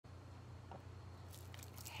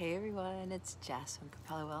Hey everyone, it's Jess from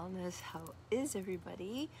Capella Wellness. How is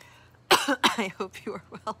everybody? I hope you are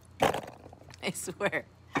well. I swear,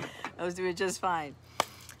 I was doing just fine.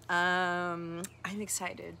 I'm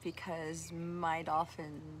excited because my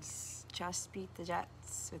Dolphins just beat the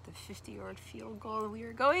Jets with a 50-yard field goal. We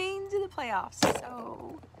are going to the playoffs.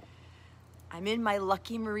 So I'm in my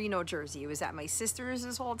lucky merino jersey. It was at my sister's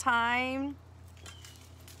this whole time.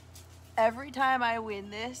 Every time I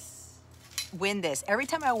every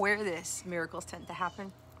time I wear this, miracles tend to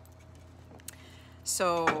happen.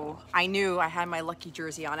 So I knew I had my lucky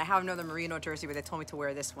jersey on. I have another merino jersey, but they told me to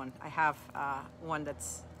wear this one. I have one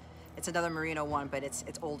it's another merino one, but it's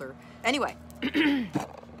older. Anyway,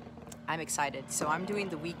 I'm excited. So I'm doing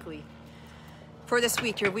the weekly for this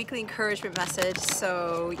week, your weekly encouragement message.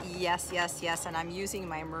 So yes, and I'm using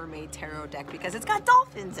my mermaid tarot deck because it's got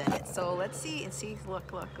dolphins in it. So let's see and see.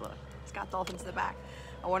 Look. It's got dolphins in the back.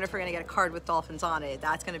 I wonder if we're gonna get a card with dolphins on it.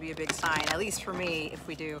 That's gonna be a big sign, at least for me, if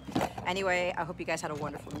we do. Anyway, I hope you guys had a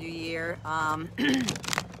wonderful new year. I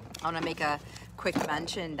wanna make a quick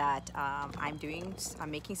mention that I'm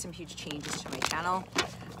making some huge changes to my channel.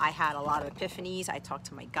 I had a lot of epiphanies. I talked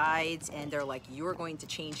to my guides and they're like, you're going to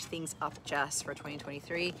change things up, Jess, for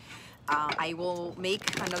 2023. I will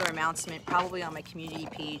make another announcement probably on my community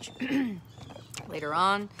page later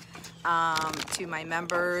on. To my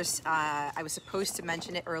members, I was supposed to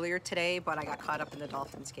mention it earlier today, but I got caught up in the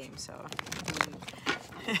Dolphins game, so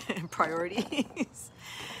priorities.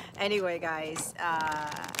 Anyway, guys,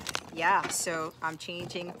 yeah, so I'm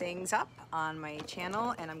changing things up on my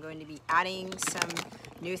channel, and I'm going to be adding some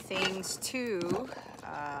new things to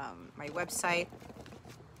my website,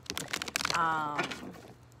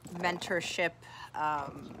 mentorship.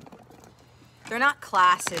 They're not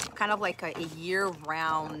classes, kind of like a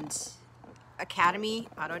year-round academy.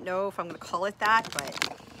 I don't know if I'm going to call it that,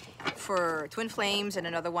 but for Twin Flames and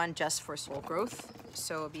another one just for soul growth.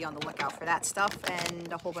 So be on the lookout for that stuff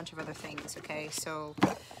and a whole bunch of other things, okay? So,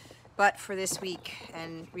 but for this week,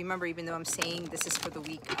 and remember, even though I'm saying this is for the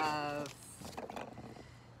week of,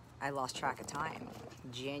 I lost track of time,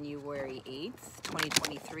 January 8th,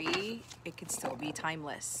 2023, it could still be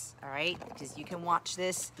timeless, all right? Because you can watch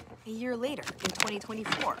this a year later in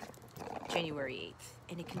 2024, January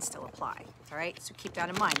 8th, and it can still apply, all right? So keep that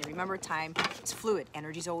in mind. And remember, time is fluid.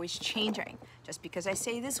 Energy is always changing. Just because I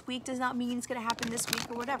say this week does not mean it's gonna happen this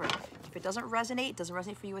week or whatever. If it doesn't resonate, it doesn't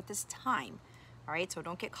resonate for you at this time, all right? So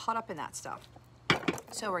don't get caught up in that stuff.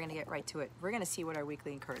 So we're gonna get right to it. We're gonna see what our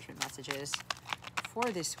weekly encouragement message is for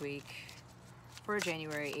this week, for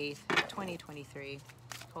January 8th, 2023.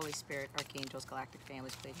 Holy Spirit, Archangels, Galactic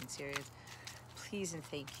Families, Pleiadian Series, please and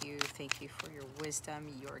thank you. Thank you for your wisdom,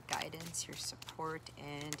 your guidance, your support,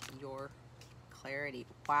 and your clarity.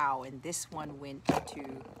 Wow, and this one went to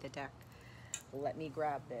the deck. Let me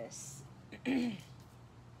grab this.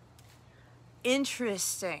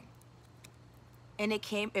 Interesting. And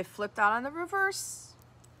it flipped out on the reverse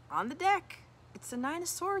on the deck. It's the Nine of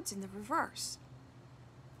Swords in the reverse.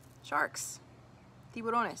 Sharks.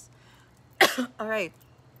 Tiburones. All right.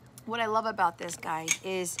 What I love about this, guy,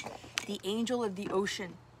 is the angel of the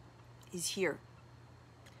ocean is here.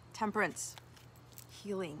 Temperance.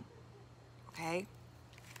 Healing. Okay?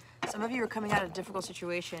 Some of you are coming out of a difficult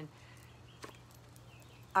situation.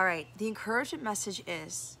 All right. The encouragement message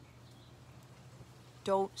is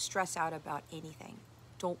don't stress out about anything.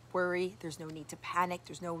 Don't worry. There's no need to panic.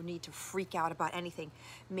 There's no need to freak out about anything.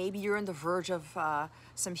 Maybe you're on the verge of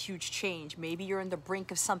some huge change. Maybe you're on the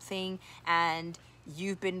brink of something and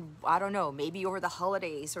you've been, I don't know, maybe over the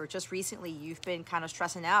holidays or just recently you've been kind of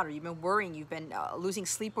stressing out or you've been worrying, you've been losing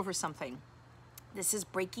sleep over something. This is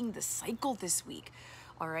breaking the cycle this week,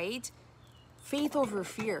 all right? Faith over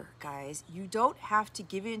fear, guys. You don't have to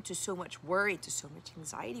give in to so much worry, to so much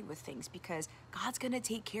anxiety with things because God's going to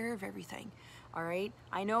take care of everything. All right.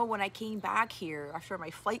 I know when I came back here after my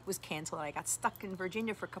flight was canceled, I got stuck in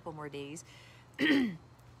Virginia for a couple more days.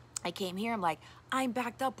 I came here, I'm like, I'm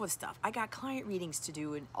backed up with stuff. I got client readings to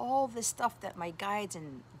do and all this stuff that my guides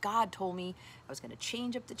and God told me I was going to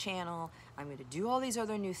change up the channel. I'm going to do all these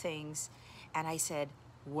other new things. And I said,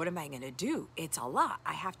 what am I going to do? It's a lot.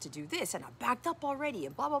 I have to do this and I'm backed up already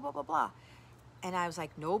and blah, blah, blah, blah, blah. And I was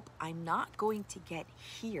like, nope, I'm not going to get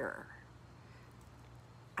here.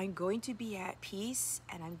 I'm going to be at peace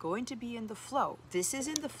and I'm going to be in the flow. This is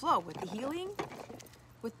in the flow with the healing,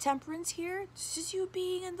 with temperance here. This is you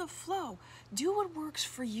being in the flow. Do what works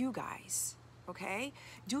for you guys, okay?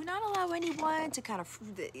 Do not allow anyone to kind of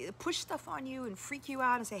push stuff on you and freak you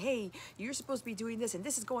out and say, hey, you're supposed to be doing this and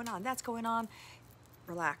this is going on, that's going on.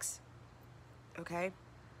 Relax, okay?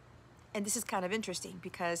 And this is kind of interesting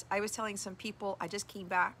because I was telling some people I just came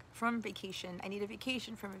back from vacation. I need a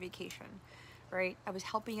vacation from a vacation, right? I was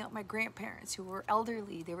helping out my grandparents who were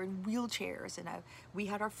elderly. They were in wheelchairs, and we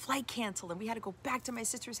had our flight canceled, and we had to go back to my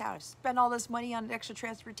sister's house, spend all this money on extra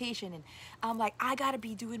transportation. And I'm like, I gotta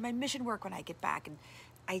be doing my mission work when I get back. And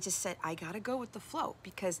I just said, I gotta go with the flow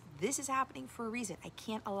because this is happening for a reason. I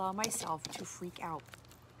can't allow myself to freak out,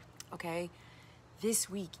 okay? This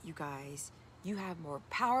week, you guys, you have more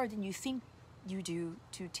power than you think you do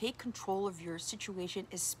to take control of your situation,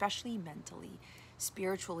 especially mentally,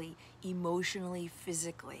 spiritually, emotionally,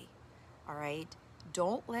 physically, all right?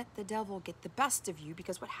 Don't let the devil get the best of you,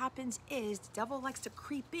 because what happens is the devil likes to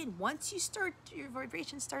creep in. Once you start, your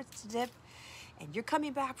vibration starts to dip, and you're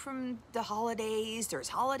coming back from the holidays, there's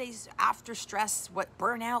holidays after stress, what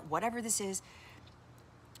burnout, whatever this is.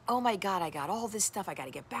 Oh my God, I got all this stuff. I got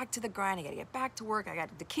to get back to the grind. I got to get back to work. I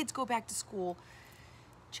got the kids go back to school.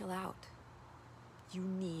 Chill out. You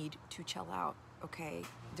need to chill out, okay?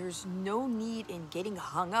 There's no need in getting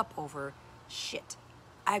hung up over shit.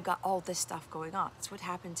 I've got all this stuff going on. That's what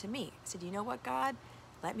happened to me. I said, you know what, God?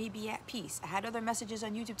 Let me be at peace. I had other messages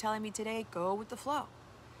on YouTube telling me today, go with the flow.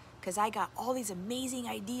 Because I got all these amazing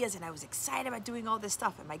ideas and I was excited about doing all this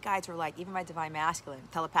stuff. And my guides were like, even my Divine Masculine,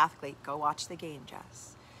 telepathically, go watch the game,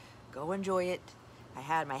 Jess. Go enjoy it. I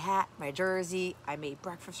had my hat, my jersey. I made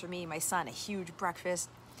breakfast for me and my son, a huge breakfast.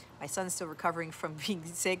 My son's still recovering from being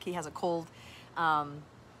sick. He has a cold.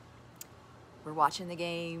 We're watching the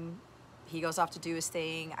game. He goes off to do his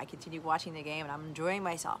thing. I continue watching the game and I'm enjoying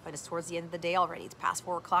myself. And it's towards the end of the day already. It's past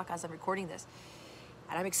 4 o'clock as I'm recording this.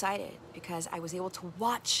 And I'm excited because I was able to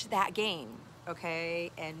watch that game,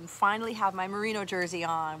 okay, and finally have my Merino jersey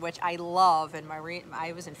on, which I love. And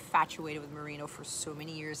I was infatuated with Merino for so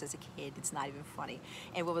many years as a kid. It's not even funny.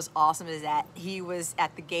 And what was awesome is that he was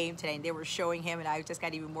at the game today and they were showing him, and I just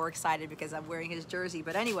got even more excited because I'm wearing his jersey.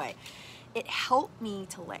 But anyway, it helped me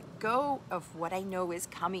to let go of what I know is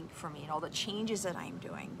coming for me and all the changes that I'm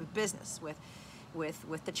doing with business,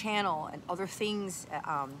 with the channel and other things.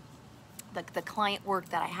 The client work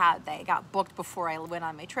that I had that I got booked before I went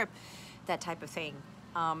on my trip, that type of thing.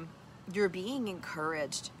 You're being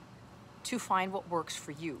encouraged to find what works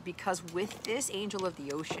for you, because with this Angel of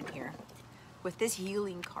the Ocean here, with this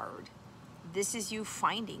healing card, this is you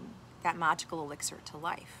finding that magical elixir to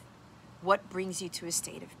life. What brings you to a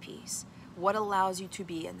state of peace? What allows you to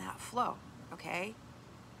be in that flow, okay?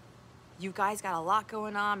 You guys got a lot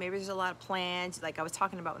going on. Maybe there's a lot of plans. Like I was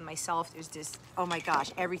talking about with myself, there's this, oh my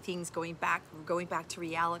gosh, everything's going back to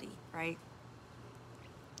reality, right?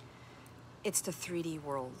 It's the 3D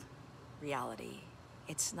world reality.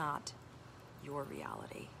 It's not your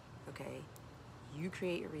reality, okay? You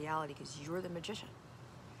create your reality because you're the magician.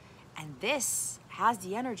 And this has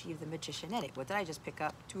the energy of the magician in it. What did I just pick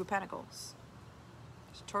up? 2 of Pentacles.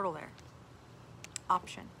 There's a turtle there.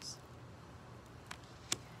 Options.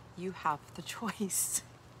 You have the choice.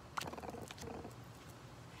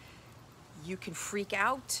 You can freak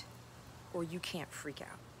out or you can't freak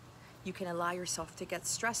out. You can allow yourself to get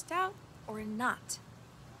stressed out or not.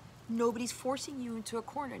 Nobody's forcing you into a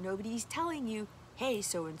corner. Nobody's telling you, hey,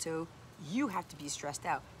 so-and-so, you have to be stressed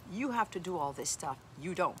out. You have to do all this stuff.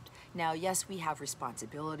 You don't. Now, yes, we have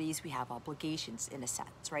responsibilities. We have obligations in a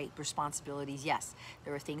sense, right? Responsibilities, yes.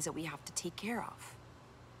 There are things that we have to take care of.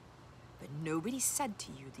 But nobody said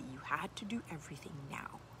to you that you had to do everything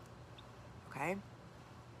now, okay?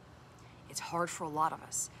 It's hard for a lot of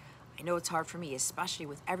us. I know it's hard for me, especially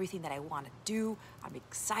with everything that I want to do. I'm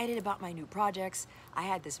excited about my new projects. I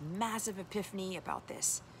had this massive epiphany about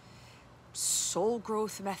this soul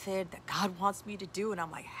growth method that God wants me to do, and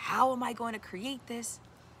I'm like, how am I going to create this?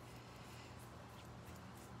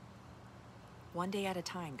 One day at a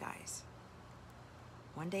time, guys.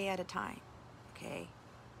 One day at a time, okay?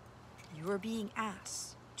 You are being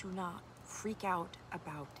asked to not freak out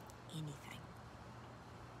about anything.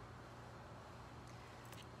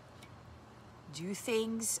 Do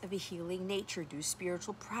things of a healing nature. Do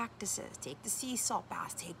spiritual practices. Take the sea salt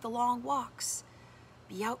baths. Take the long walks.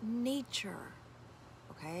 Be out in nature,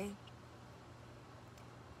 okay?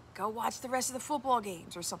 Go watch the rest of the football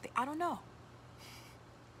games or something. I don't know.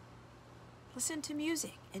 Listen to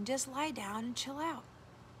music and just lie down and chill out.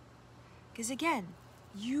 Because again,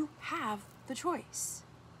 you have the choice.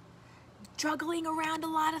 Juggling around a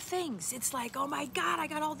lot of things. It's like, oh my God, I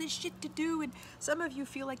got all this shit to do. And some of you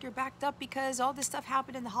feel like you're backed up because all this stuff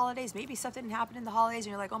happened in the holidays. Maybe stuff didn't happen in the holidays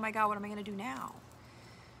and you're like, oh my God, what am I going to do now?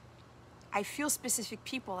 I feel specific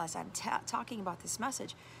people as I'm talking about this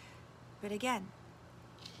message. But again,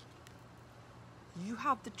 you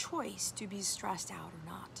have the choice to be stressed out or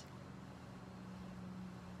not.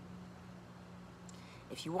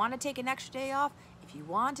 If you want to take an extra day off, if you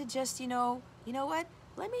want to just, you know what?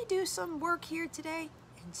 Let me do some work here today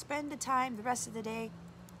and spend the time, the rest of the day,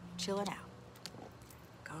 chilling out.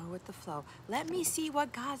 Go with the flow. Let me see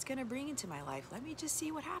what God's going to bring into my life. Let me just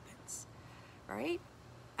see what happens, right?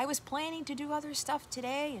 I was planning to do other stuff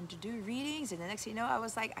today and to do readings, and the next thing you know, I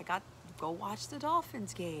was like, I got to go watch the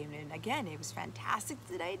Dolphins game. And again, it was fantastic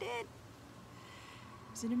that I did. It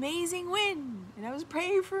was an amazing win. And I was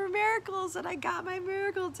praying for miracles, and I got my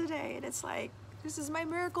miracle today. And it's like, this is my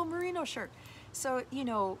miracle merino shirt. So, you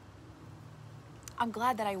know, I'm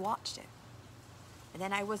glad that I watched it. And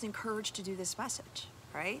then I was encouraged to do this message,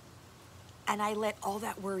 right? And I let all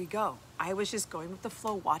that worry go. I was just going with the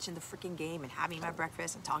flow, watching the freaking game and having my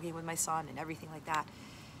breakfast and talking with my son and everything like that.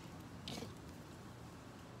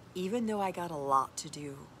 Even though I got a lot to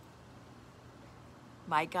do,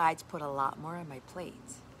 my guides put a lot more on my plate,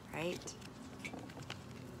 right?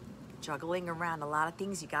 Juggling around a lot of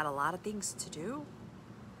things, you got a lot of things to do.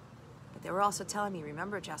 But they were also telling me,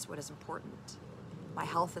 remember, Jess, what is important? My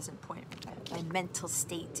health is important. My mental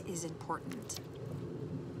state is important.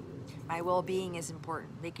 My well-being is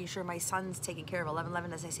important. Making sure my son's taken care of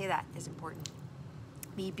 11:11 as I say that is important.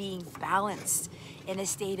 Me being balanced in a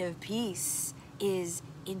state of peace is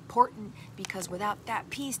important, because without that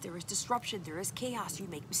peace, there is disruption, there is chaos, you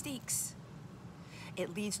make mistakes.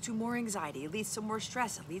 It leads to more anxiety, it leads to more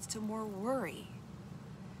stress, it leads to more worry.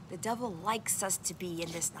 The devil likes us to be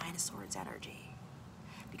in this Nine of Swords energy,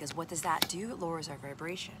 because what does that do? It lowers our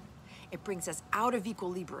vibration. It brings us out of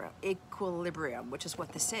equilibrium, which is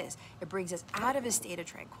what this is. It brings us out of a state of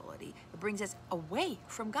tranquility. It brings us away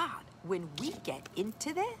from God when we get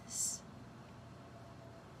into this.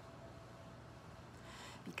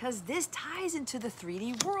 Because this ties into the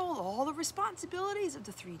 3D world, all the responsibilities of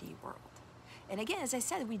the 3D world. And again, as I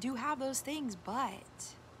said, we do have those things,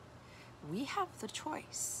 but we have the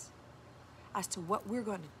choice as to what we're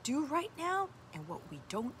going to do right now and what we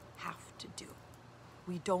don't have to do.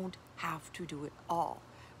 We don't have to do it all.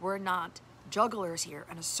 We're not jugglers here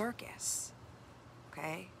in a circus,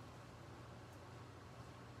 okay?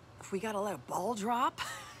 If we gotta let a ball drop,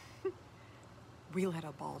 we let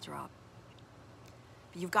a ball drop.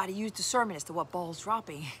 But you've got to use discernment as to what ball's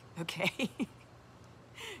dropping, okay?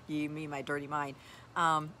 You, me, my dirty mind.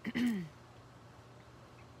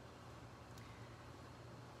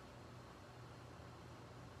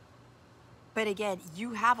 But again,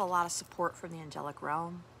 you have a lot of support from the angelic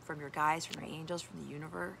realm, from your guides, from your angels, from the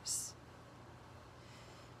universe.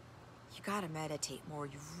 You got to meditate more.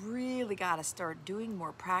 You've really got to start doing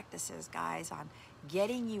more practices, guys, on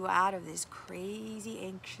getting you out of this crazy,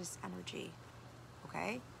 anxious energy.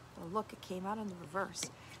 Okay? Well, look, it came out in the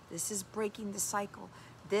reverse. This is breaking the cycle.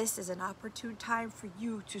 This is an opportune time for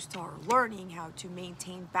you to start learning how to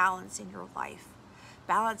maintain balance in your life.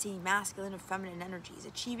 Balancing masculine and feminine energies,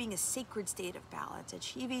 achieving a sacred state of balance,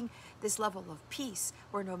 achieving this level of peace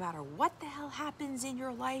where no matter what the hell happens in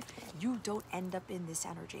your life, you don't end up in this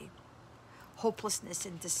energy. Hopelessness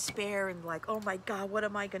and despair and like, oh my God, what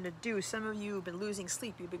am I going to do? Some of you have been losing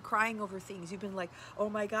sleep. You've been crying over things. You've been like, oh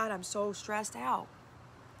my God, I'm so stressed out.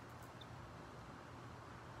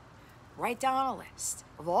 Write down a list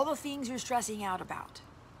of all the things you're stressing out about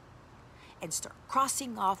and start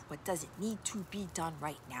crossing off what doesn't need to be done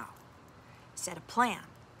right now. Set a plan.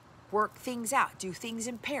 Work things out. Do things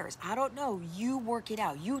in pairs. I don't know. You work it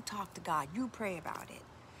out. You talk to God. You pray about it.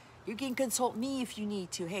 You can consult me if you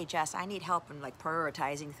need to. Hey, Jess, I need help in like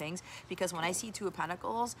prioritizing things, because when I see Two of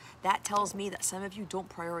Pentacles, that tells me that some of you don't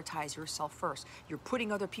prioritize yourself first. You're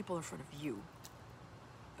putting other people in front of you.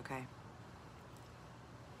 Okay?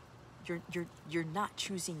 You're not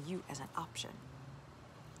choosing you as an option,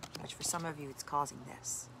 which for some of you, it's causing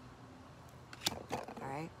this. All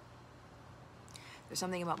right? There's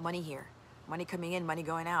something about money here. Money coming in, money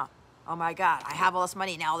going out. Oh my God, I have all this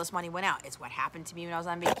money, now all this money went out. It's what happened to me when I was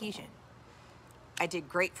on vacation. I did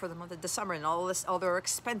great for the month of December, and all this other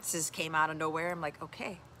expenses came out of nowhere. I'm like,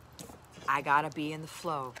 okay, I gotta be in the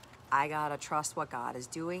flow. I gotta trust what God is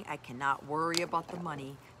doing. I cannot worry about the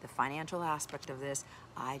money, the financial aspect of this.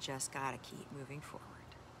 I just gotta keep moving forward.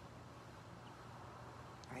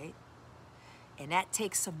 Right? And that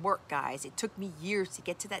takes some work, guys. It took me years to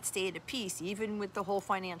get to that state of peace, even with the whole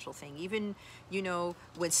financial thing. Even, you know,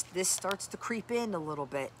 when this starts to creep in a little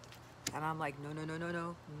bit, and I'm like,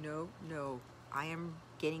 no. I am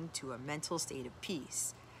getting to a mental state of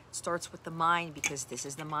peace. It starts with the mind, because this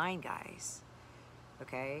is the mind, guys.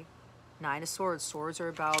 Okay? Nine of Swords. Swords are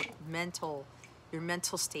about your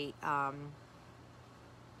mental state. I'm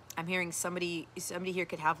hearing somebody here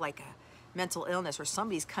could have like mental illness, or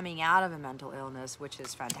somebody's coming out of a mental illness, which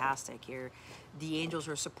is fantastic here. The angels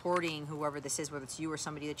are supporting whoever this is, whether it's you or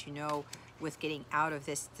somebody that you know, with getting out of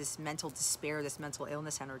this mental despair, this mental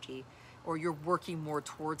illness energy, or you're working more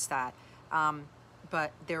towards that.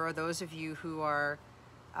 But there are those of you who are,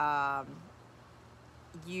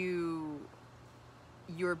 you're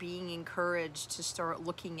being encouraged to start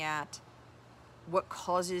looking at what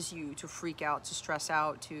causes you to freak out, to stress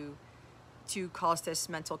out, to cause this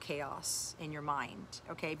mental chaos in your mind,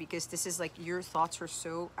 okay? Because this is like, your thoughts are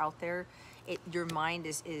so out there. Your mind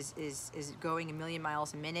is going a million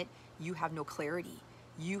miles a minute. You have no clarity.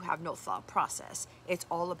 You have no thought process. It's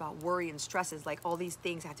all about worry and stress. It's like all these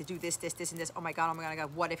things. I have to do this, this, this, and this. Oh my God, oh my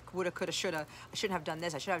God. What if, woulda, coulda, shoulda. I shouldn't have done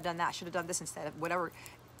this. I should have done that. I should have done this instead of whatever.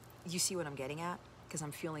 You see what I'm getting at? Because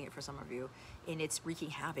I'm feeling it for some of you. And it's wreaking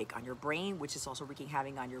havoc on your brain, which is also wreaking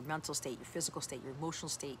havoc on your mental state, your physical state, your emotional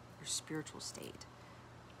state, your spiritual state.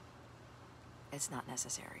 It's not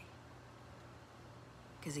necessary.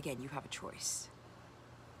 Because again, you have a choice.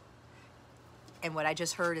 And what I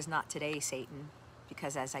just heard is not today, Satan.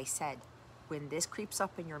 Because as I said, when this creeps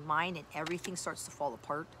up in your mind and everything starts to fall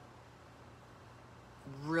apart,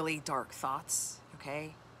 really dark thoughts,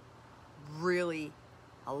 okay? Really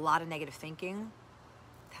a lot of negative thinking,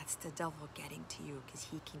 that's the devil getting to you, because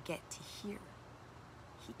he can get to here.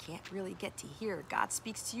 He can't really get to here. God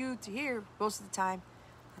speaks to you to here most of the time,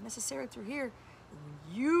 not necessarily through here. And when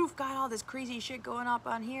you've got all this crazy shit going up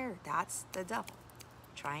on here, that's the devil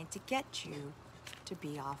trying to get you to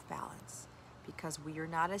be off balance. Because when you're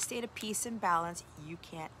not in a state of peace and balance, you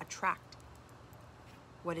can't attract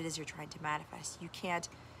what it is you're trying to manifest. You can't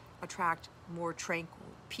attract more tranquil,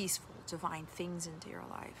 peaceful, divine things into your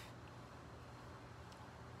life.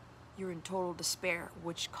 You're in total despair,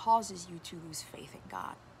 which causes you to lose faith in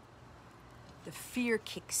God. The fear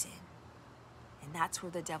kicks in, and that's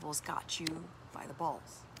where the devil's got you by the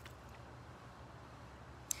balls.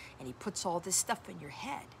 And he puts all this stuff in your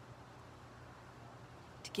head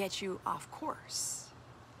to get you off course,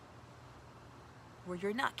 where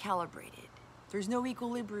you're not calibrated. There's no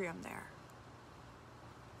equilibrium there.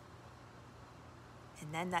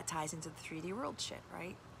 And then that ties into the 3D world shit,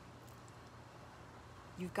 right?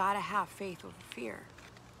 You've got to have faith over fear.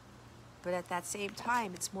 But at that same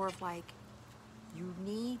time, it's more of like, you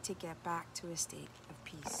need to get back to a state of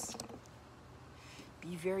peace.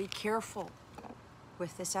 Be very careful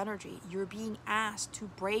with this energy. You're being asked to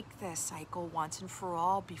break this cycle once and for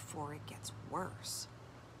all before it gets worse.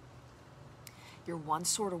 You're one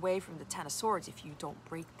sword away from the 10 of Swords if you don't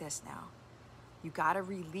break this now. You got to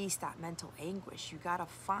release that mental anguish. You got to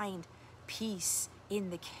find peace in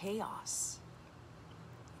the chaos.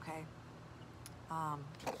 Okay?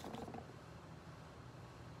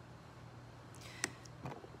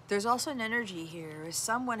 There's also an energy here.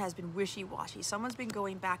 Someone has been wishy-washy. Someone's been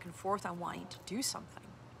going back and forth on wanting to do something.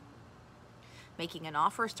 Making an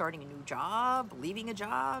offer, starting a new job, leaving a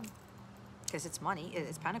job. Because it's money,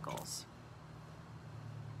 it's pentacles.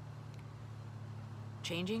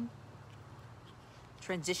 Changing.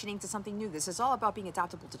 Transitioning to something new. This is all about being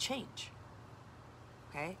adaptable to change.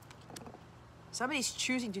 Okay? Somebody's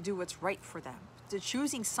choosing to do what's right for them. They're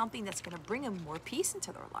choosing something that's going to bring them more peace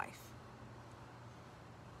into their life.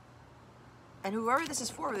 And whoever this is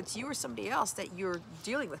for, whether it's you or somebody else that you're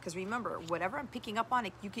dealing with, because remember, whatever I'm picking up on,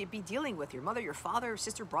 you could be dealing with your mother, your father,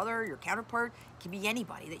 sister, brother, your counterpart. It can be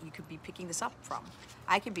anybody that you could be picking this up from.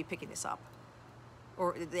 I can be picking this up,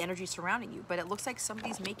 or the energy surrounding you. But it looks like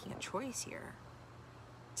somebody's making a choice here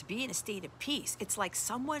to be in a state of peace. It's like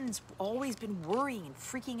someone's always been worrying and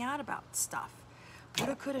freaking out about stuff.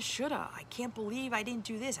 Woulda, coulda, shoulda. I can't believe I didn't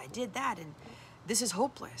do this. I did that, and this is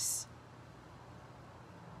hopeless.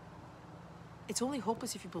 It's only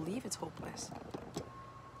hopeless if you believe it's hopeless.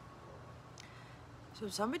 So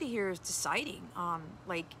somebody here is deciding on,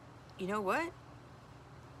 like, you know what?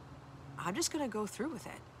 I'm just going to go through with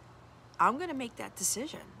it. I'm going to make that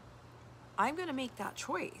decision. I'm going to make that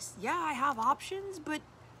choice. Yeah, I have options, but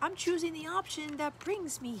I'm choosing the option that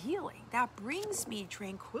brings me healing, that brings me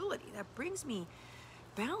tranquility, that brings me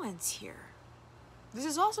balance here. This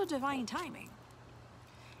is also divine timing.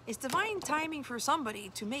 It's divine timing for somebody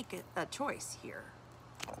to make a choice here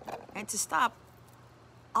and to stop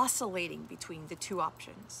oscillating between the two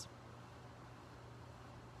options.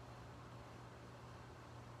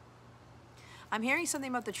 I'm hearing something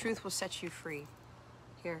about the truth will set you free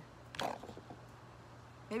here.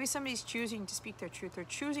 Maybe somebody's choosing to speak their truth. They're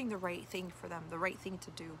choosing the right thing for them, the right thing to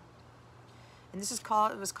do. And this is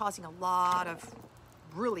was causing a lot of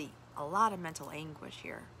mental anguish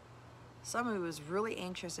here. Someone who was really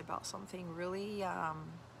anxious about something, really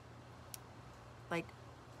like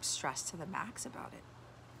stressed to the max about it.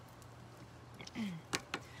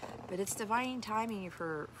 But it's divine timing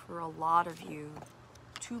for a lot of you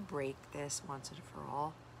to break this once and for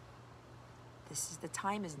all. The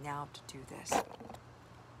time is now to do this.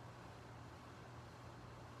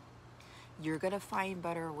 You're gonna find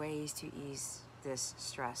better ways to ease this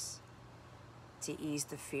stress, to ease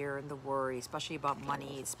the fear and the worry, especially about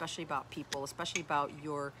money, especially about people, especially about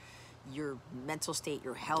your mental state,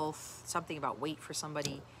 your health, something about weight for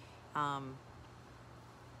somebody.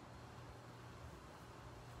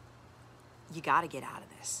 You got to get out of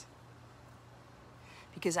this.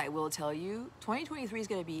 Because I will tell you, 2023 is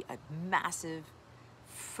going to be a massive,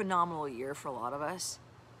 phenomenal year for a lot of us.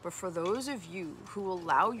 But for those of you who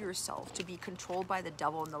allow yourself to be controlled by the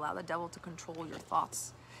devil and allow the devil to control your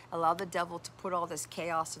thoughts, allow the devil to put all this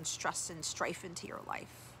chaos and stress and strife into your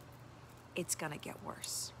life, it's going to get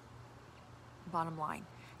worse. Bottom line.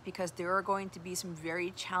 Because there are going to be some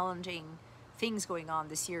very challenging things going on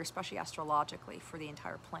this year, especially astrologically, for the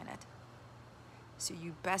entire planet. So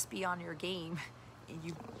you best be on your game, and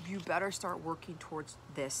you better start working towards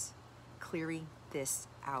this, clearing this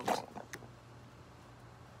out.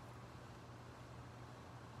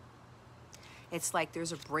 It's like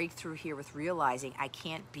there's a breakthrough here with realizing I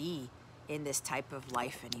can't be in this type of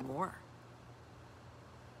life anymore.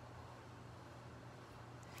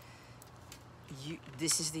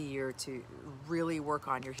 This is the year to really work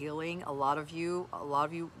on your healing. A lot of you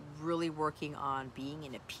really working on being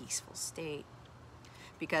in a peaceful state.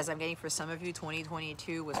 Because I'm getting, for some of you,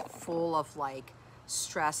 2022 was full of like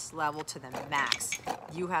stress level to the max.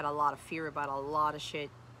 You had a lot of fear about a lot of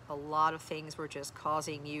shit. A lot of things were just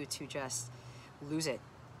causing you to just lose it,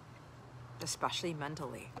 especially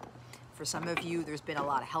mentally. For some of you, there's been a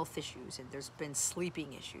lot of health issues, and there's been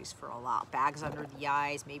sleeping issues for a lot. Bags under the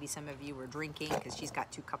eyes. Maybe some of you were drinking because she's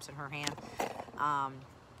got 2 cups in her hand.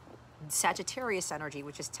 Sagittarius energy,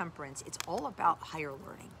 which is temperance, it's all about higher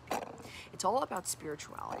learning. It's all about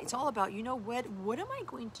spirituality. It's all about, you know what am I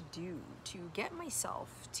going to do to get myself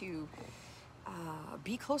to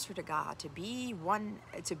be closer to God, to be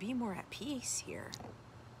more at peace here.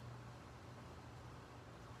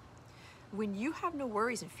 When you have no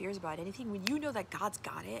worries and fears about anything, when you know that God's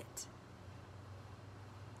got it,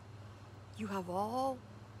 you have all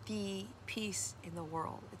the peace in the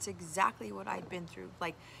world. It's exactly what I've been through.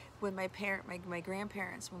 Like when my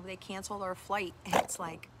grandparents, when they canceled our flight, and it's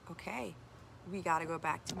like, okay, we got to go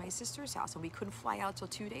back to my sister's house, and we couldn't fly out till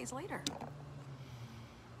 2 days later.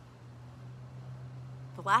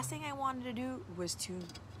 The last thing I wanted to do was to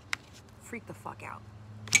freak the fuck out.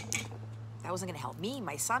 That wasn't going to help me,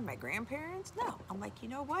 my son, my grandparents. No, I'm like, you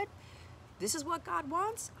know what? This is what God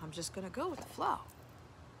wants. I'm just going to go with the flow.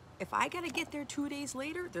 If I got to get there 2 days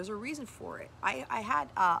later, there's a reason for it. I had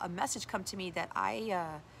a message come to me that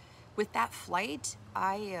with that flight,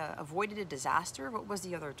 I avoided a disaster. What was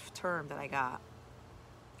the other term that I got?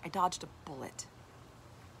 I dodged a bullet.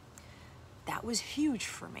 That was huge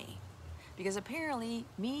for me. Because apparently,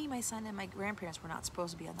 me, my son, and my grandparents were not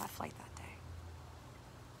supposed to be on that flight that day.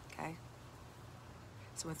 Okay?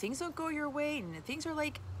 So when things don't go your way, and things are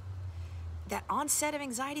like, that onset of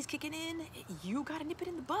anxiety is kicking in, you gotta nip it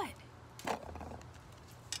in the bud.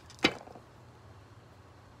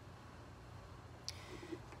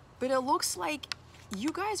 But it looks like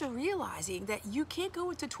you guys are realizing that you can't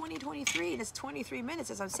go into 2023, and it's 23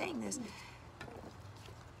 minutes as I'm saying this,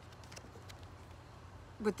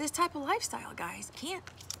 with this type of lifestyle, guys. Can't.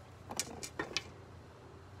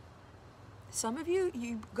 Some of you,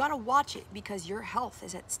 you gotta watch it because your health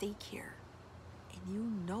is at stake here, and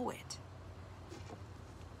you know it.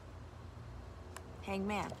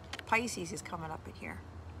 Hangman, Pisces is coming up in here.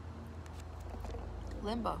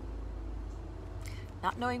 Limbo.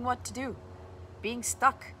 Not knowing what to do. Being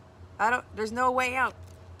stuck. There's no way out.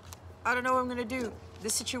 I don't know what I'm gonna do.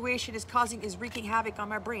 This situation is wreaking havoc on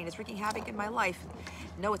my brain. It's wreaking havoc in my life.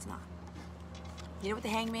 No, it's not. You know what the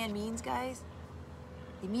hangman means, guys?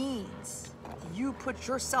 It means you put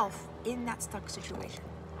yourself in that stuck situation.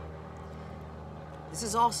 This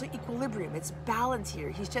is also equilibrium. It's balance here.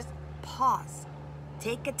 He's just pause.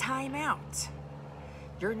 Take a time out.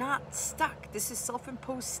 You're not stuck. This is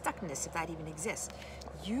self-imposed stuckness, if that even exists.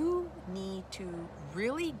 You need to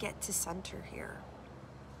really get to center here.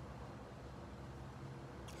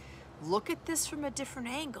 Look at this from a different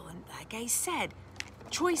angle. And like I said,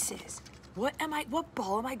 choices. What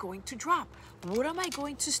ball am I going to drop? What am I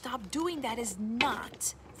going to stop doing that is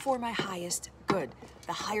not for my highest good?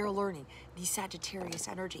 The higher learning, the Sagittarius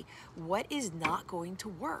energy. What is not going to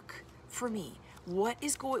work for me? What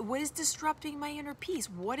is disrupting my inner peace?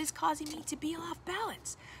 What is causing me to be off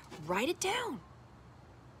balance? Write it down.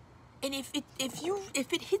 And if it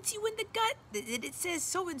hits you in the gut, it says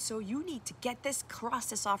so and so, you need to get this, cross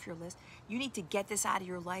this off your list. You need to get this out of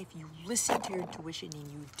your life. You listen to your intuition and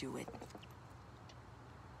you do it.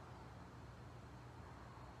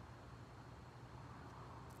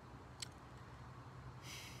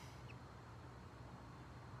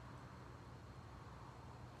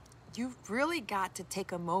 You've really got to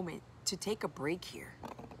take a moment to take a break here.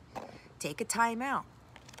 Take a time out.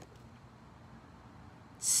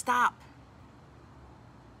 Stop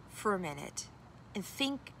for a minute and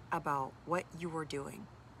think about what you are doing.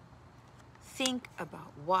 Think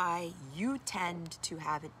about why you tend to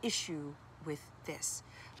have an issue with this.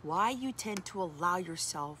 Why you tend to allow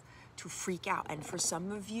yourself to freak out. And for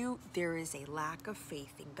some of you, there is a lack of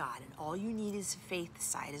faith in God. And all you need is faith the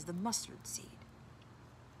size as the mustard seed.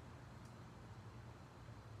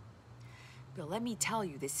 But let me tell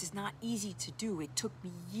you, this is not easy to do. It took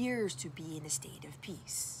me years to be in a state of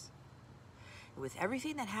peace. With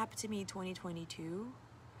everything that happened to me in 2022,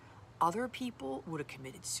 other people would have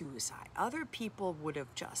committed suicide. Other people would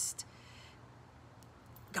have just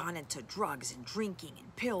gone into drugs and drinking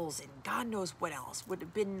and pills and God knows what else. Would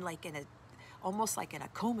have been like almost like in a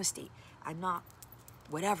coma state. I'm not,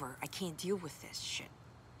 whatever, I can't deal with this shit.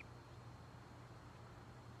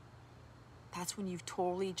 That's when you've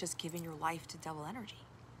totally just given your life to devil energy.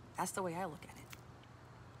 That's the way I look at it.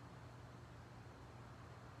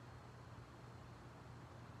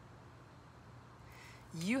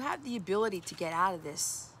 You have the ability to get out of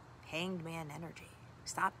this hanged man energy.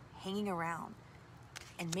 Stop hanging around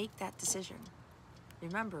and make that decision.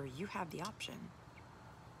 Remember, you have the option.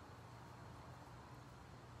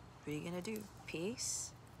 What are you going to do?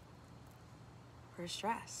 Peace or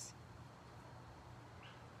stress?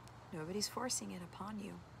 Nobody's forcing it upon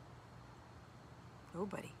you.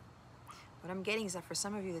 Nobody. What I'm getting is that for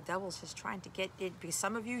some of you, the devil's just trying to get it, because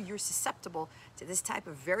some of you, you're susceptible to this type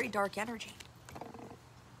of very dark energy.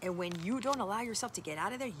 And when you don't allow yourself to get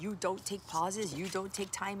out of there, you don't take pauses, you don't take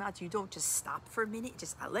time outs, you don't just stop for a minute,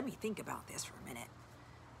 just let me think about this for a minute.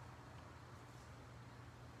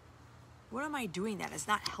 What am I doing that is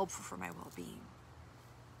not helpful for my well-being?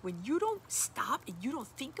 When you don't stop and you don't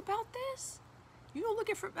think about this, you don't look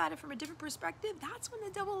at it from a different perspective, that's when the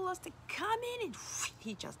devil loves to come in and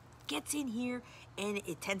he just gets in here, and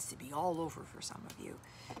it tends to be all over for some of you.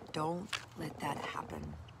 Don't let that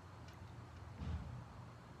happen.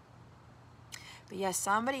 But yes,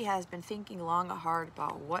 somebody has been thinking long and hard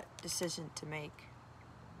about what decision to make.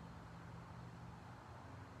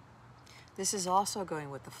 This is also going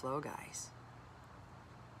with the flow, guys.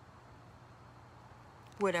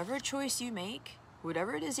 Whatever choice you make,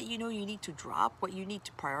 whatever it is that you know you need to drop, what you need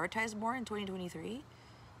to prioritize more in 2023,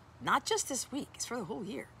 not just this week, it's for the whole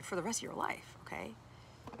year, for the rest of your life, okay?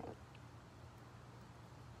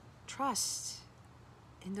 Trust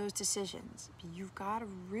in those decisions. You've got to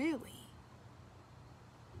really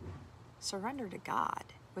surrender to God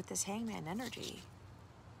with this hangman energy.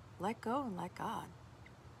 Let go and let God,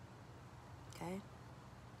 okay?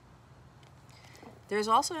 There's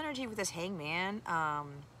also energy with this hangman.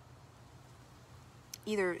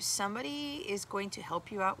 Either somebody is going to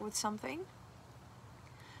help you out with something,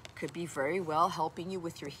 could be very well helping you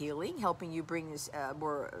with your healing, helping you bring this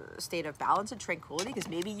more state of balance and tranquility, because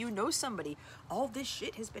maybe you know somebody, all this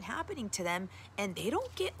shit has been happening to them and they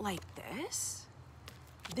don't get like this.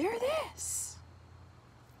 They're this.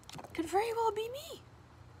 Could very well be me,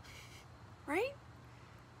 right?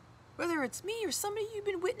 Whether it's me or somebody you've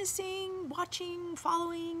been witnessing, watching,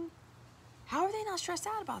 following, how are they not stressed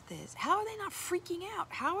out about this? How are they not freaking out?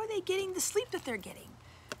 How are they getting the sleep that they're getting?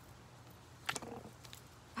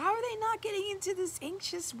 How are they not getting into this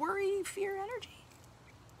anxious, worry, fear energy?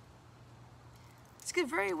 This could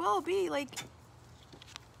very well be like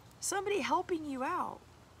somebody helping you out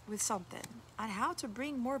with something on how to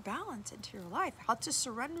bring more balance into your life, how to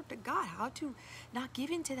surrender to God, how to not give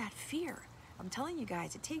in to that fear. I'm telling you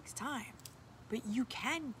guys, it takes time, but you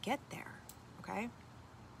can get there, okay?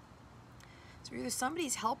 So either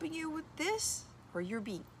somebody's helping you with this, or you're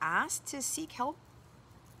being asked to seek help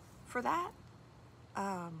for that.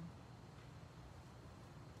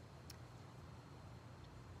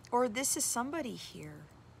 Or this is somebody here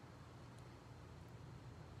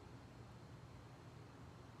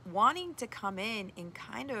wanting to come in and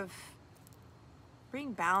kind of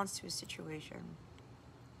bring balance to a situation.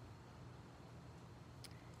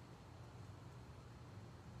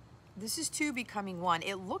 This is two becoming one.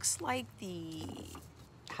 It looks like the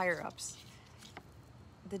higher-ups,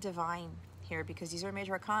 the divine here, because these are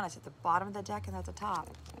major arcana at the bottom of the deck and at the top.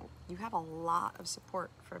 You have a lot of support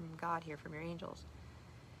from God here, from your angels.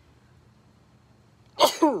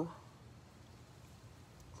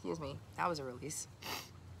 Excuse me. That was a release.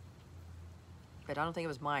 But I don't think it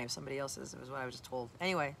was mine. It was somebody else's. It was what I was just told.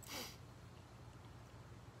 Anyway.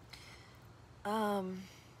 You're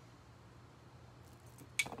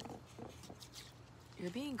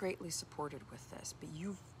being greatly supported with this, but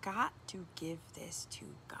you've got to give this to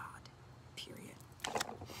God. Period.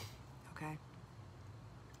 Okay?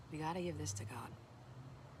 We got to give this to God.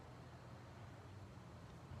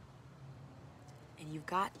 And you've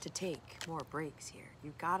got to take more breaks here.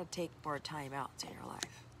 You've got to take more time outs in your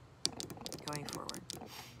life going forward.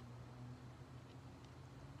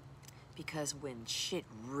 Because when shit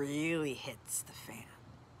really hits the fan,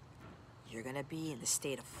 you're going to be in the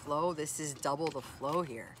state of flow. This is double the flow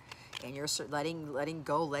here. And you're letting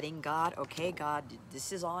go, letting God, okay, God,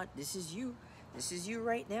 this is on, this is you. This is you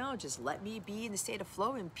right now. Just let me be in the state of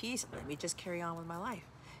flow and peace. Let me just carry on with my life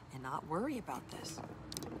and not worry about this.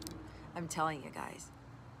 I'm telling you guys,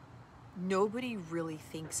 nobody really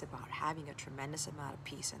thinks about having a tremendous amount of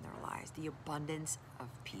peace in their lives, the abundance of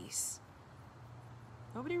peace.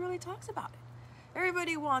 Nobody really talks about it.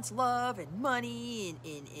 Everybody wants love and money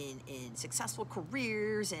and successful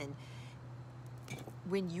careers, and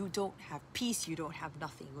when you don't have peace, you don't have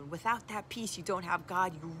nothing. When without that peace, you don't have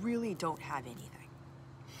God, you really don't have anything.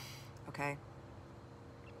 Okay?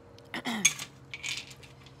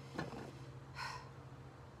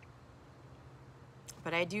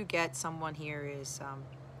 But I do get someone here is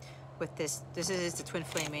with this is the twin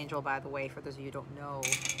flame angel, by the way, for those of you who don't know.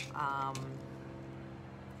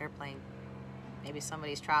 Airplane. Maybe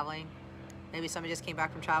somebody's traveling. Maybe somebody just came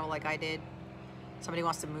back from travel like I did. Somebody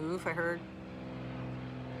wants to move, I heard.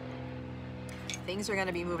 Things are going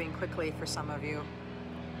to be moving quickly for some of you.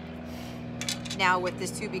 Now, with this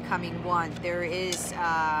two becoming one, there is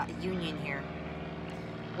union here.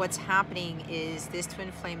 What's happening is this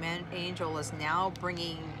twin flame angel is now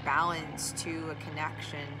bringing balance to a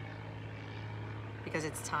connection because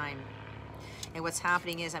it's time. And what's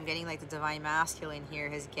happening is I'm getting like the divine masculine here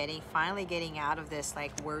is finally getting out of this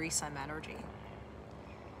like worrisome energy.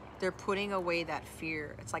 They're putting away that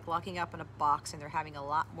fear. It's like locking up in a box, and they're having a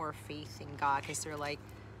lot more faith in God because they're like,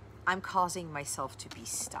 I'm causing myself to be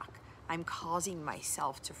stuck. I'm causing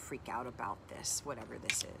myself to freak out about this, whatever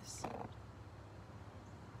this is.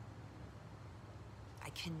 I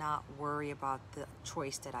cannot worry about the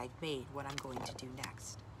choice that I've made, what I'm going to do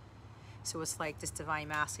next. So it's like this divine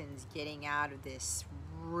masculine is getting out of this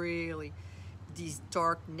really, these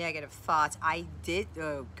dark negative thoughts.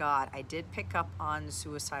 Oh God, I did pick up on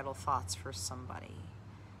suicidal thoughts for somebody.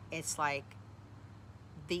 It's like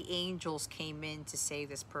the angels came in to save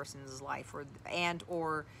this person's life,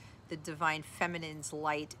 or the divine feminine's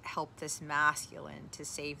light helped this masculine to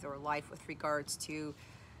save their life with regards to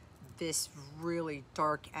this really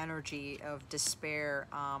dark energy of despair,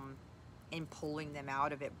 and pulling them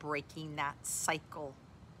out of it, breaking that cycle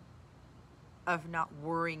of not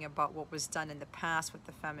worrying about what was done in the past with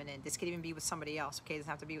the feminine. This could even be with somebody else, okay? It doesn't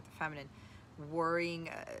have to be with the feminine. Worrying,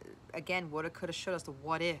 again, woulda, coulda, shoulda, the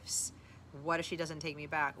what ifs. What if she doesn't take me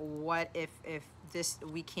back? What if this,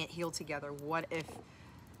 we can't heal together? What if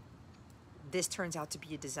this turns out to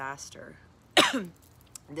be a disaster?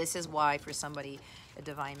 This is why for somebody, a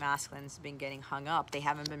divine masculine's been getting hung up. They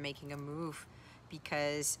haven't been making a move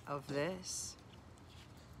because of this,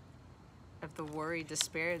 of the worry,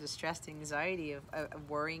 despair, distress, anxiety, of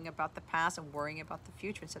worrying about the past and worrying about the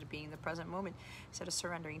future instead of being in the present moment, instead of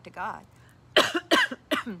surrendering to God.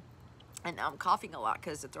 And now I'm coughing a lot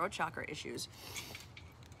because the throat chakra issues.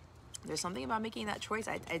 There's something about making that choice.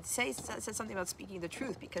 I'd say said something about speaking the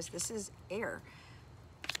truth, because this is air,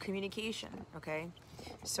 communication, okay?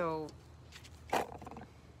 So,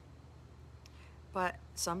 but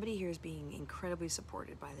somebody here is being incredibly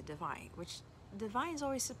supported by the divine, which the divine is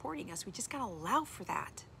always supporting us. We just gotta allow for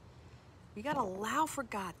that. We gotta allow for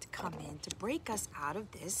God to come in to break us out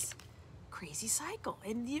of this crazy cycle.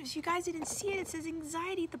 And if you guys didn't see it, it says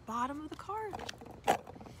anxiety at the bottom of the card.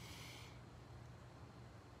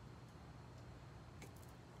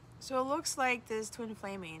 So it looks like this twin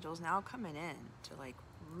flame angel is now coming in to like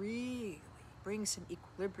really bring some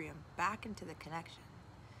equilibrium back into the connection,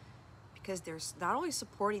 because they're not only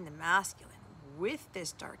supporting the masculine with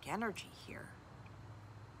this dark energy here,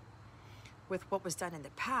 with what was done in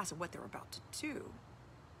the past and what they're about to do,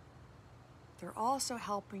 they're also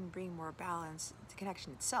helping bring more balance to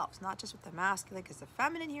connection itself. It's not just with the masculine, because the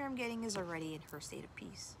feminine here I'm getting is already in her state of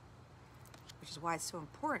peace, which is why it's so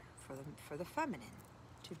important for the feminine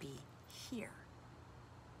to be here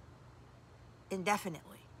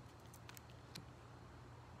indefinitely.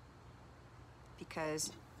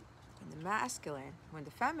 Because when the masculine, when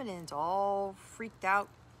the feminine's all freaked out,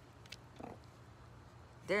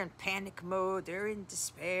 They're in panic mode. They're in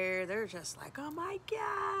despair. They're just like, oh my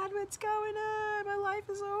God, what's going on? My life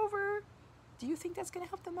is over. Do you think that's going to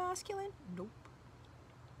help the masculine? Nope.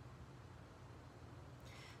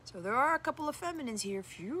 So there are a couple of feminines here.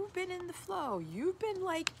 If you've been in the flow, you've been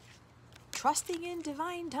like trusting in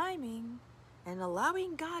divine timing and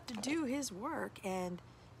allowing God to do his work, and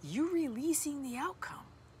you releasing the outcome.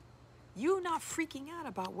 You not freaking out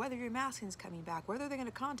about whether your masculine's coming back, whether they're going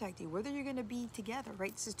to contact you, whether you're going to be together,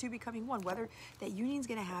 right? This is two becoming one, whether that union's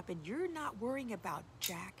going to happen. You're not worrying about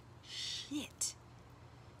jack shit.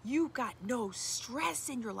 You got no stress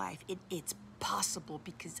in your life. It's possible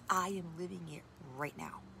because I am living it right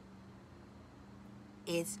now.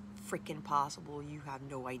 It's freaking possible. You have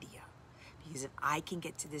no idea. Because if I can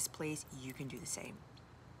get to this place, you can do the same.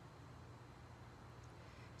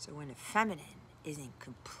 So when a feminine is in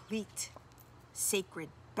complete sacred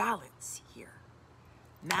balance here,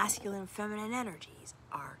 masculine and feminine energies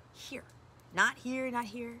are here. Not here, not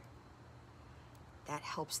here. That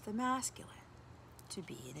helps the masculine to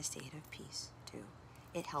be in a state of peace too.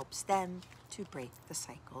 It helps them to break the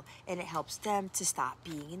cycle, and it helps them to stop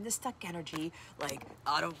being in the stuck energy like,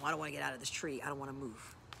 I don't want to get out of this tree. I don't want to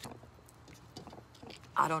move.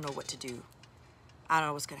 I don't know what to do. I don't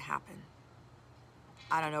know what's going to happen.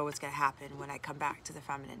 I don't know what's going to happen when I come back to the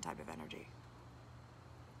feminine type of energy.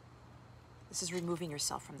 This is removing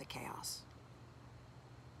yourself from the chaos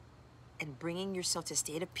and bringing yourself to a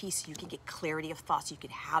state of peace so you can get clarity of thoughts, so you can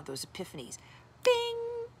have those epiphanies. Bing!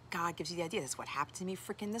 God gives you the idea. That's what happened to me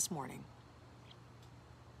freaking this morning.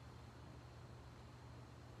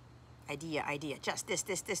 Idea, just this,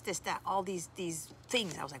 that, all these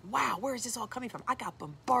things. I was like, wow, where is this all coming from? I got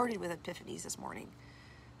bombarded with epiphanies this morning.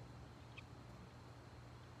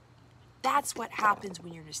 That's what happens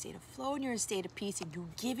when you're in a state of flow and you're in a state of peace and you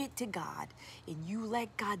give it to God and you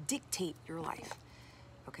let God dictate your life,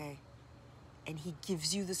 okay? And he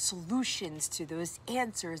gives you the solutions to those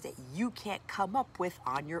answers that you can't come up with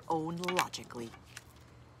on your own logically,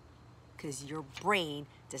 because your brain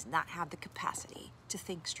does not have the capacity to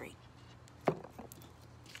think straight,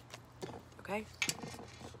 okay?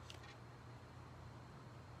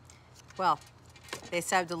 Well, they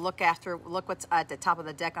said to look what's at the top of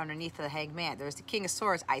the deck underneath the hanged man. There's the King of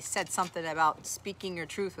Swords. I said something about speaking your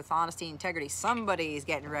truth with honesty and integrity. Somebody's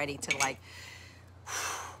getting ready to like,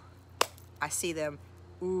 I see them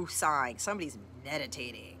sighing. Somebody's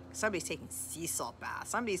meditating. Somebody's taking sea salt baths.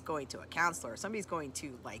 Somebody's going to a counselor. Somebody's going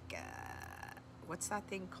to like, what's that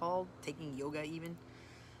thing called? Taking yoga even?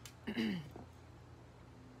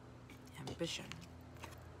 Ambition.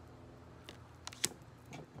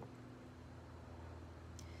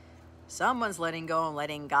 Someone's letting go and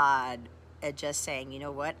letting God, just saying, you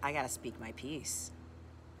know what? I got to speak my piece.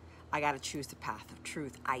 I got to choose the path of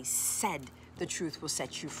truth. I said the truth will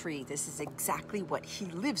set you free. This is exactly what he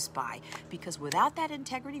lives by. Because without that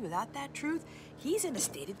integrity, without that truth, he's in a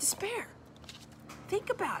state of despair. Think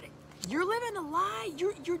about it. You're living a lie.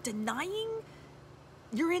 You're denying.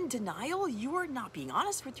 You're in denial. You are not being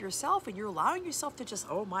honest with yourself, and you're allowing yourself to just,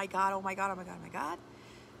 oh my God, oh my God, oh my God, oh my God.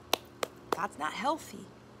 That's not healthy.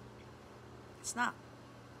 It's not.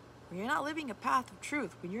 When you're not living a path of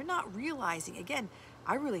truth, when you're not realizing, again,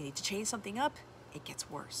 I really need to change something up, it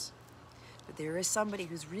gets worse. But there is somebody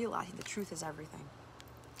who's realizing the truth is everything.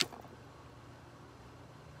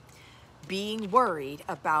 Being worried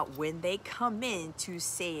about when they come in to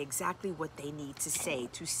say exactly what they need to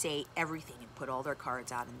say everything and put all their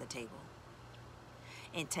cards out on the table.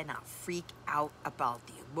 And to not freak out about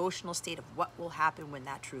the emotional state of what will happen when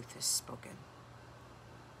that truth is spoken.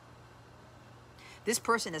 This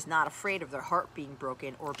person is not afraid of their heart being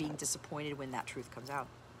broken or being disappointed when that truth comes out.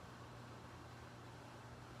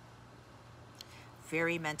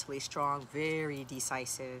 Very mentally strong, very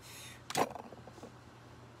decisive.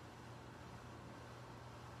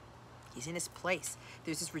 He's in his place.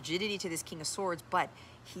 There's this rigidity to this King of Swords, but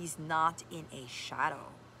he's not in a shadow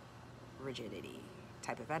rigidity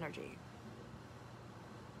type of energy.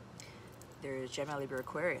 There's Gemini, Libra,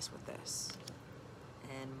 Aquarius with this.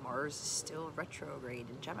 And Mars is still retrograde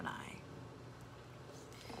in Gemini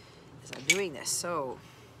as I'm doing this. So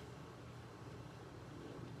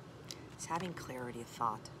it's having clarity of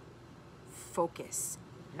thought, focus,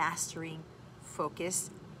 mastering focus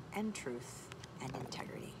and truth and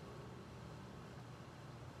integrity.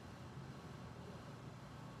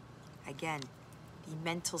 Again, the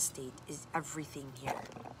mental state is everything here.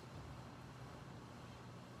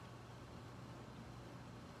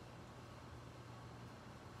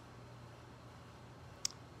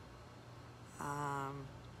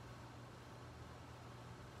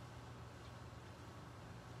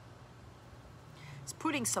 It's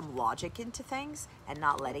putting some logic into things and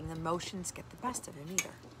not letting the emotions get the best of him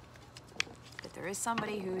either. But there is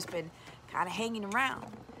somebody who's been kind of hanging around,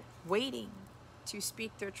 waiting to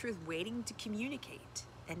speak their truth, waiting to communicate,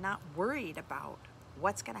 and not worried about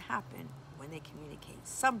what's going to happen when they communicate.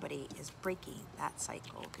 Somebody is breaking that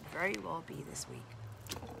cycle. Could very well be this week.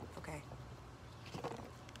 Okay?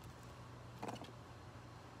 At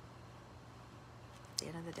the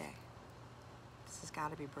end of the day, this has got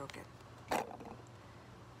to be broken.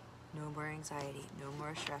 No more anxiety, no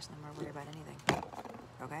more stress, no more worry about anything.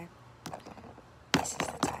 Okay? This is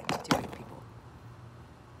the time to do it, people.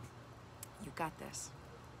 You got this.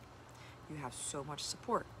 You have so much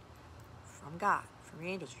support from God, from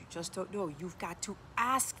your angels. You just don't know. You've got to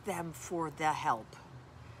ask them for the help,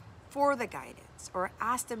 for the guidance, or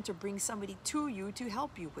ask them to bring somebody to you to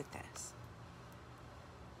help you with this.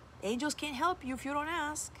 Angels can't help you if you don't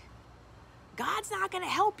ask. God's not going to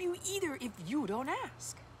help you either if you don't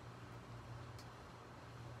ask.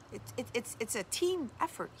 It's a team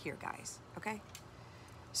effort here, guys, okay?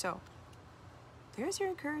 So, there's your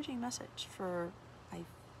encouraging message for my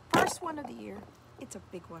first one of the year. It's a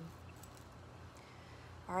big one.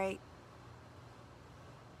 All right.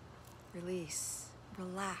 Release.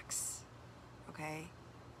 Relax, okay?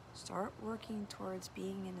 Start working towards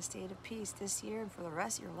being in a state of peace this year and for the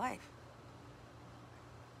rest of your life.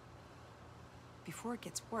 Before it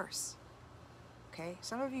gets worse, okay?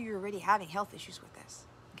 Some of you are already having health issues with this.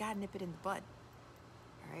 You gotta nip it in the bud,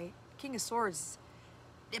 all right? King of Swords,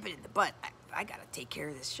 nip it in the bud. I gotta take care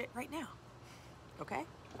of this shit right now, okay?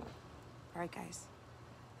 All right, guys.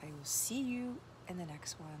 I will see you in the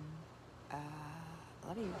next one.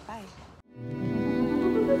 Love you. Bye.